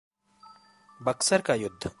बक्सर का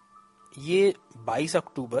युद्ध ये 22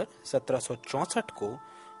 अक्टूबर 1764 को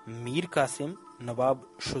मीर कासिम, नवाब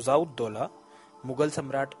शुजाउद्दौला, मुगल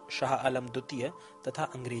सम्राट शाह आलम द्वितीय तथा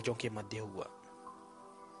अंग्रेजों के मध्य हुआ।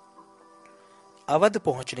 अवध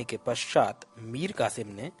पहुंचने के पश्चात मीर कासिम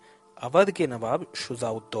ने अवध के नवाब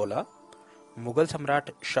शुजाउद्दौला, मुगल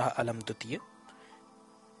सम्राट शाह आलम द्वितीय,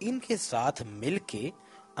 इनके साथ मिलके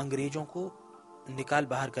अंग्रेजों को निकाल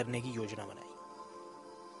बाहर करने की योजना बनाई।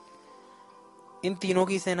 इन तीनों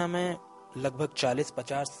की सेना में लगभग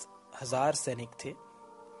 40-50 हजार सैनिक थे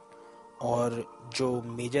और जो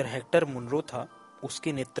मेजर हेक्टर मुनरो था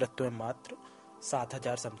उसके नेतृत्व में मात्र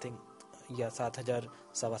 7,000 समथिंग या 7,000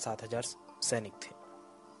 सवा 7,000 सैनिक थे।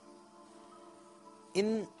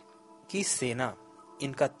 इनकी सेना,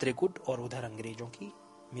 इनका त्रिकुट और उधर अंग्रेजों की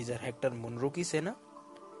मेजर हेक्टर मुनरो की सेना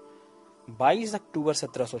 22 अक्टूबर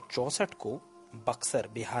 1764 को बक्सर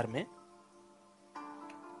बिहार में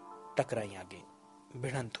टकराई, आगे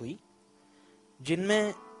भिड़ंत हुई,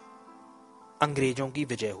 जिनमें अंग्रेजों की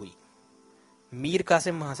विजय हुई। मीर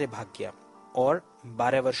कासिम वहां से भाग गया और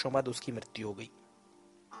 12 वर्षों बाद उसकी मृत्यु हो गई।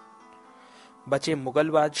 बचे मुगल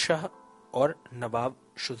बादशाह और नवाब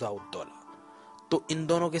शुजाउद्दौला। तो इन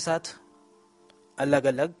दोनों के साथ अलग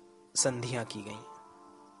अलग संधियां की गई।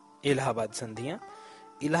 इलाहाबाद संधियां,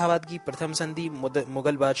 इलाहाबाद की प्रथम संधि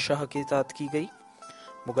मुगल बादशाह के साथ की गई,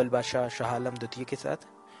 मुगल बादशाह शाह आलम द्वितीय के साथ,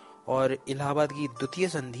 और इलाहाबाद की द्वितीय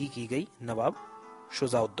संधि की गई नवाब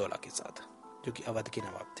शुजाउद्दौला के साथ, जो कि अवध के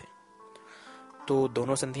नवाब थे। तो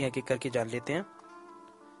दोनों संधियां एक एक करके जान लेते हैं।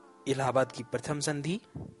 इलाहाबाद की प्रथम संधि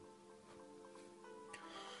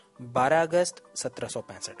 12 अगस्त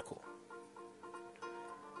 1765 को।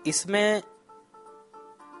 इसमें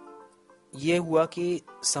यह हुआ कि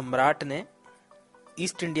सम्राट ने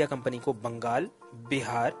ईस्ट इंडिया कंपनी को बंगाल,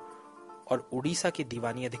 बिहार और उड़ीसा के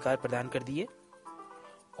दीवानी अधिकार प्रदान कर दिए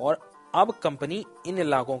और अब कंपनी इन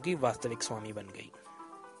इलाकों की वास्तविक स्वामी बन गई।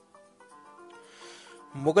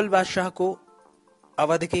 मुगल बादशाह को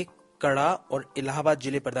अवध के कड़ा और इलाहाबाद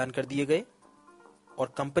जिले प्रदान कर दिए गए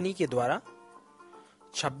और कंपनी के द्वारा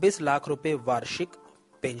 26 लाख रुपए वार्षिक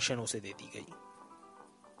पेंशन उसे दे दी गई।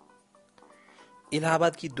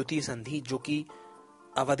 इलाहाबाद की द्वितीय संधि, जो कि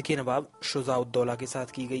अवध के नवाब शुजाउद्दौला के साथ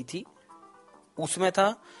की गई थी, उसमें था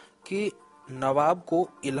कि नवाब को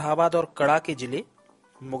इलाहाबाद और कड़ा के जिले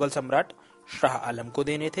मुगल सम्राट शाह आलम को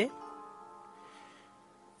देने थे।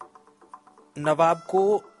 नवाब को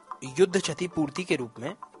युद्ध क्षतिपूर्ति के रूप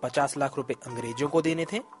में 50 लाख रुपए अंग्रेजों को देने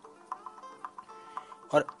थे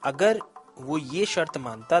और अगर वो ये शर्त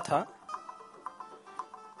मानता था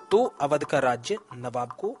तो अवध का राज्य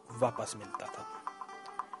नवाब को वापस मिलता था।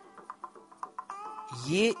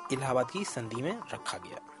 ये इलाहाबाद की संधि में रखा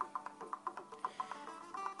गया।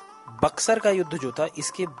 बक्सर का युद्ध जो था,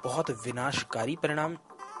 इसके बहुत विनाशकारी परिणाम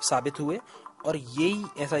साबित हुए और यही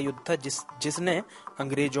ऐसा युद्ध था जिसने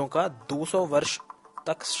अंग्रेजों का 200 वर्ष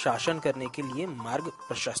तक शासन करने के लिए मार्ग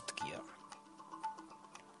प्रशस्त किया।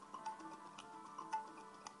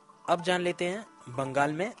 अब जान लेते हैं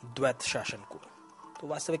बंगाल में द्वैत शासन को। तो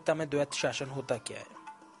वास्तविकता में द्वैत शासन होता क्या है?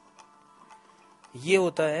 ये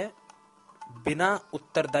होता है बिना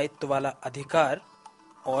उत्तरदायित्व वाला अधिकार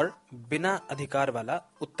और बिना अधिकार वाला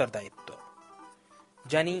उत्तरदायित्व।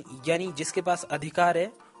 यानी जिसके पास अधिकार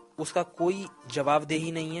है उसका कोई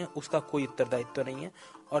जवाबदेही नहीं है, उसका कोई उत्तरदायित्व नहीं है,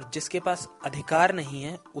 और जिसके पास अधिकार नहीं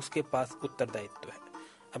है उसके पास उत्तरदायित्व है।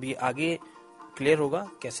 अब ये आगे क्लियर होगा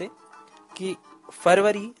कैसे कि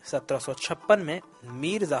फरवरी 1756 में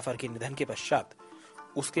मीर जाफर के निधन के पश्चात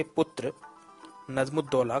उसके पुत्र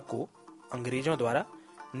नजमुद्दौला को अंग्रेजों द्वारा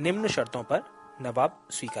निम्न शर्तों पर नवाब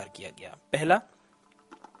स्वीकार किया गया। पहला,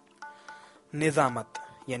 निजामत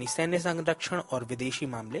यानी सैन्य संरक्षण और विदेशी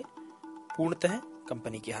मामले पूर्णतः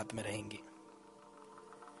कंपनी के हाथ में रहेंगे।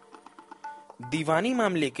 दीवानी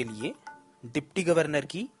मामले के लिए डिप्टी गवर्नर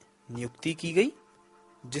की नियुक्ति की गई,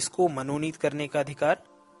 जिसको मनोनीत करने का अधिकार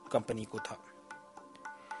कंपनी को था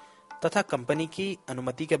तथा कंपनी की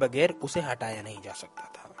अनुमति के बगैर उसे हटाया नहीं जा सकता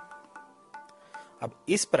था। अब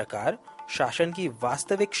इस प्रकार शासन की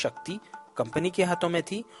वास्तविक शक्ति कंपनी के हाथों में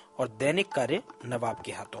थी और दैनिक कार्य नवाब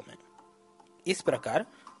के हाथों में। इस प्रकार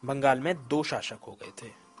बंगाल में 2 शासक हो गए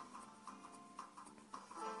थे,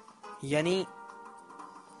 यानी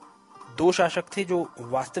 2 शासक थे। जो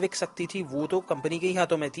वास्तविक शक्ति थी वो तो कंपनी के ही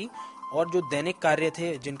हाथों में थी और जो दैनिक कार्य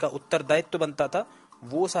थे, जिनका उत्तरदायित्व बनता था,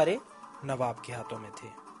 वो सारे नवाब के हाथों में थे।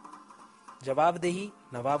 जवाबदेही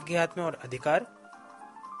नवाब के हाथ में और अधिकार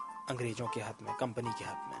अंग्रेजों के हाथ में, कंपनी के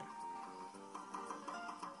हाथ में।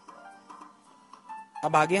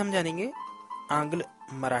 अब आगे हम जानेंगे आंग्ल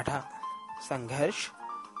मराठा संघर्ष